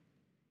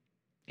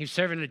 He was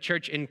serving in a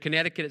church in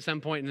Connecticut at some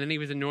point, and then he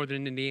was in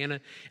northern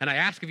Indiana. And I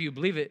ask if you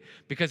believe it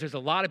because there's a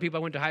lot of people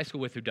I went to high school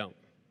with who don't.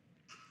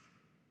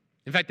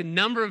 In fact, the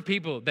number of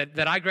people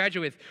that I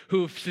graduate with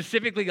who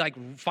specifically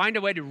find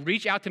a way to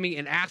reach out to me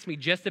and ask me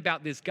just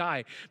about this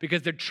guy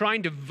because they're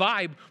trying to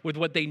vibe with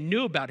what they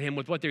knew about him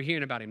with what they're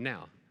hearing about him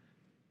now.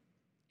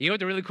 You know what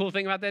the really cool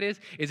thing about that is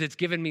it's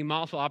given me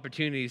multiple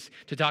opportunities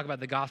to talk about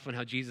the gospel and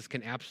how Jesus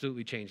can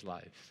absolutely change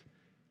lives.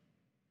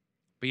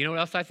 But you know what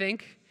else I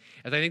think?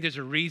 I think there's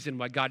a reason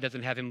why God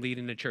doesn't have him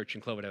leading the church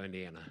in Cloverdale,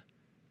 Indiana.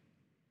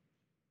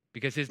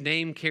 Because his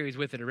name carries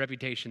with it a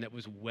reputation that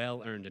was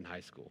well earned in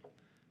high school.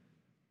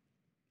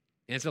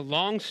 And it's a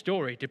long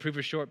story to prove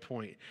a short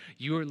point.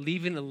 You are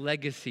leaving a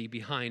legacy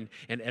behind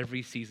in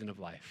every season of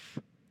life.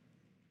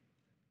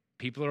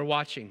 People are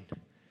watching.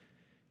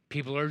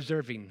 People are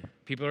observing.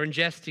 People are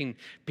ingesting.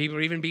 People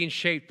are even being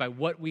shaped by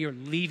what we are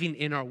leaving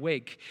in our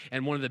wake.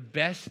 And one of the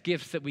best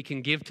gifts that we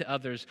can give to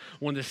others,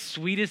 one of the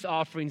sweetest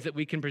offerings that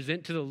we can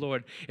present to the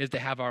Lord is to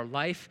have our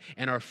life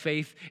and our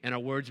faith and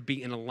our words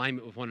be in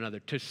alignment with one another,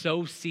 to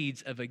sow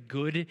seeds of a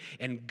good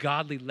and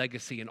godly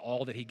legacy in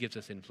all that he gives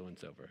us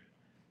influence over.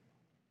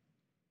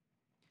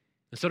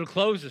 And so to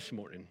close this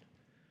morning,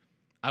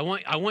 I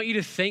want you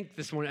to think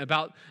this morning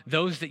about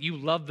those that you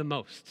love the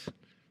most.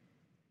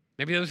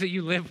 Maybe those that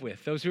you live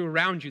with, those who are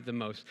around you the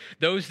most,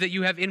 those that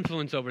you have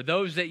influence over,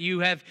 those that you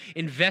have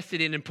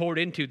invested in and poured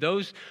into,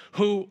 those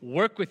who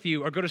work with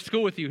you or go to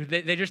school with you.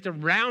 They're just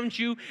around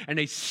you and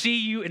they see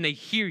you and they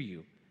hear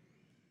you.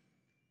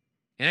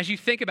 And as you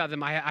think about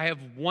them, I have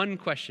one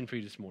question for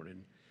you this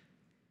morning.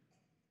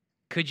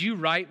 Could you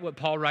write what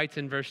Paul writes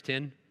in verse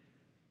 10?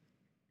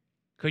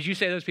 Could you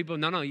say to those people,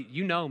 no,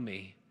 you know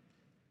me.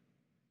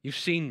 You've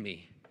seen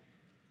me.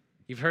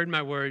 You've heard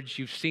my words.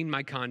 You've seen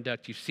my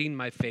conduct. You've seen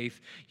my faith.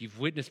 You've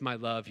witnessed my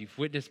love. You've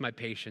witnessed my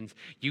patience.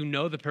 You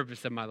know the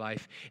purpose of my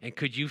life. And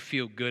could you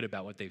feel good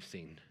about what they've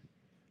seen?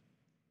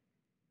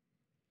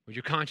 Would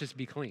your conscience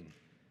be clean?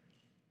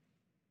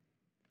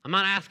 I'm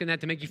not asking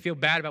that to make you feel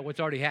bad about what's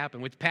already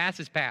happened. What's past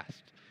is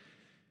past.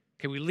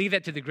 Okay, we leave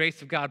that to the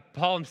grace of God.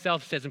 Paul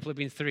himself says in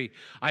Philippians 3,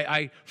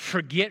 I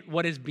forget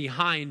what is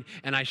behind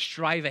and I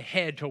strive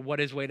ahead toward what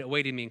is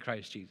awaiting me in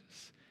Christ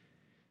Jesus.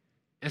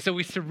 And so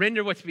we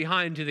surrender what's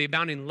behind to the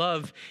abounding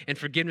love and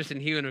forgiveness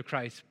and healing of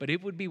Christ. But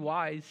it would be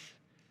wise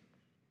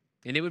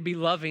and it would be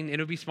loving and it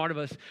would be smart of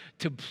us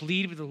to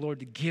plead with the Lord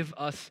to give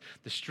us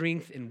the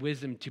strength and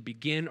wisdom to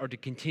begin or to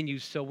continue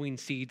sowing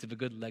seeds of a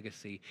good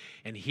legacy.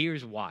 And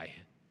here's why.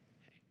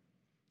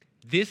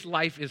 This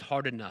life is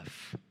hard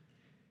enough.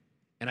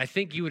 And I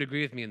think you would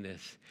agree with me in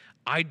this.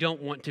 I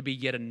don't want to be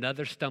yet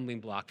another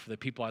stumbling block for the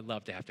people I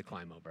love to have to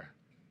climb over.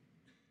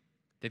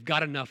 They've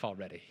got enough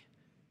already.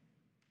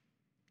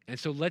 And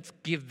so let's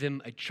give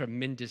them a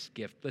tremendous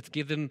gift. Let's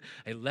give them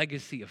a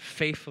legacy of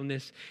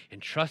faithfulness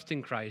and trust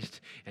in Christ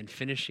and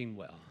finishing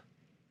well.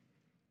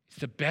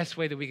 It's the best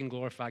way that we can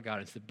glorify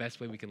God. It's the best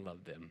way we can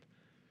love them.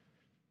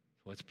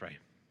 Let's pray.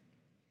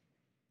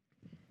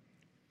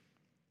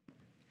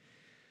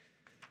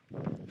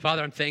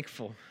 Father, I'm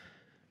thankful.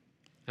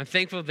 I'm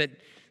thankful that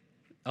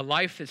a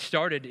life that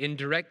started in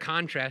direct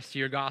contrast to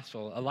your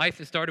gospel, a life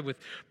that started with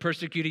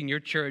persecuting your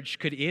church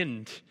could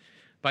end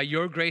by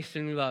your grace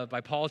and love, by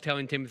Paul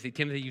telling Timothy,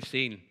 you've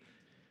seen.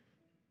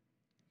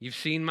 You've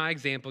seen my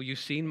example. You've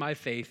seen my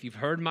faith. You've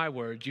heard my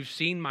words. You've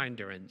seen my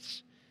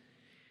endurance.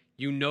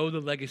 You know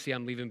the legacy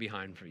I'm leaving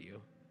behind for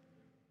you.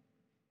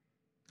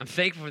 I'm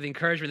thankful for the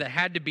encouragement that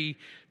had to be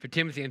for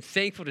Timothy. I'm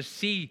thankful to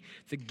see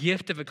the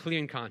gift of a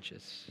clear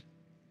conscience.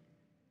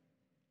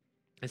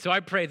 And so I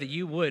pray that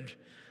you would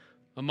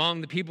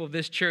among the people of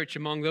this church,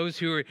 among those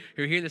who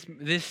hear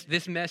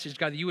this message,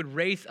 God, that you would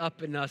raise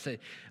up in us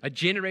a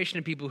generation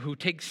of people who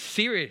take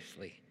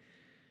seriously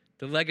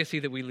the legacy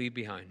that we leave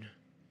behind.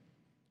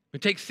 Who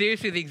take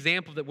seriously the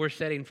example that we're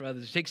setting for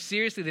others. Who take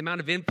seriously the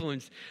amount of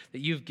influence that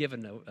you've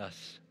given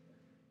us.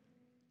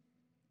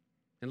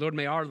 And Lord,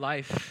 may our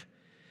life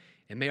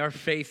and may our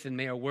faith and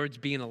may our words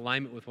be in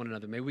alignment with one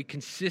another. May we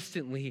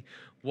consistently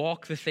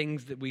walk the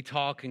things that we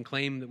talk and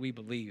claim that we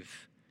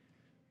believe.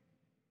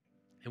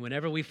 And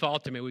whenever we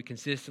falter, may we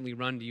consistently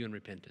run to you in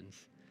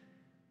repentance.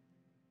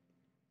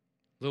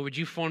 Lord, would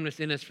you form this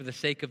in us for the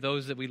sake of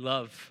those that we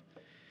love?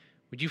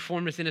 Would you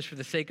form this in us for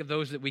the sake of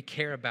those that we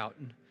care about?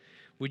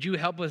 Would you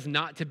help us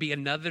not to be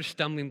another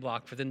stumbling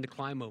block for them to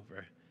climb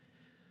over,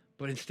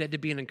 but instead to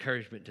be an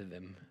encouragement to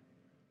them?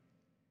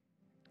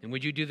 And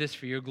would you do this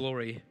for your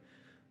glory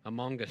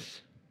among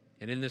us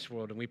and in this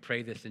world? And we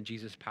pray this in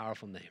Jesus'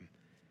 powerful name.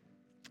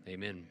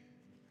 Amen.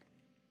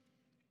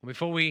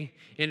 Before we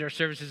end our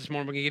services this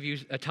morning, we're going to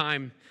give you a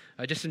time,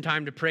 just some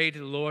time to pray to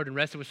the Lord and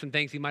wrestle with some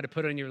things He might have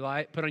put on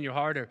your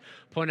heart or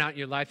point out in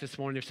your life this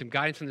morning. There's some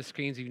guidance on the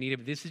screens if you need it,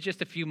 but this is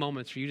just a few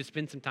moments for you to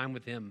spend some time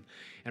with Him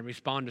and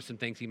respond to some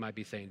things He might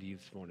be saying to you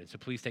this morning. So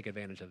please take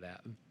advantage of that.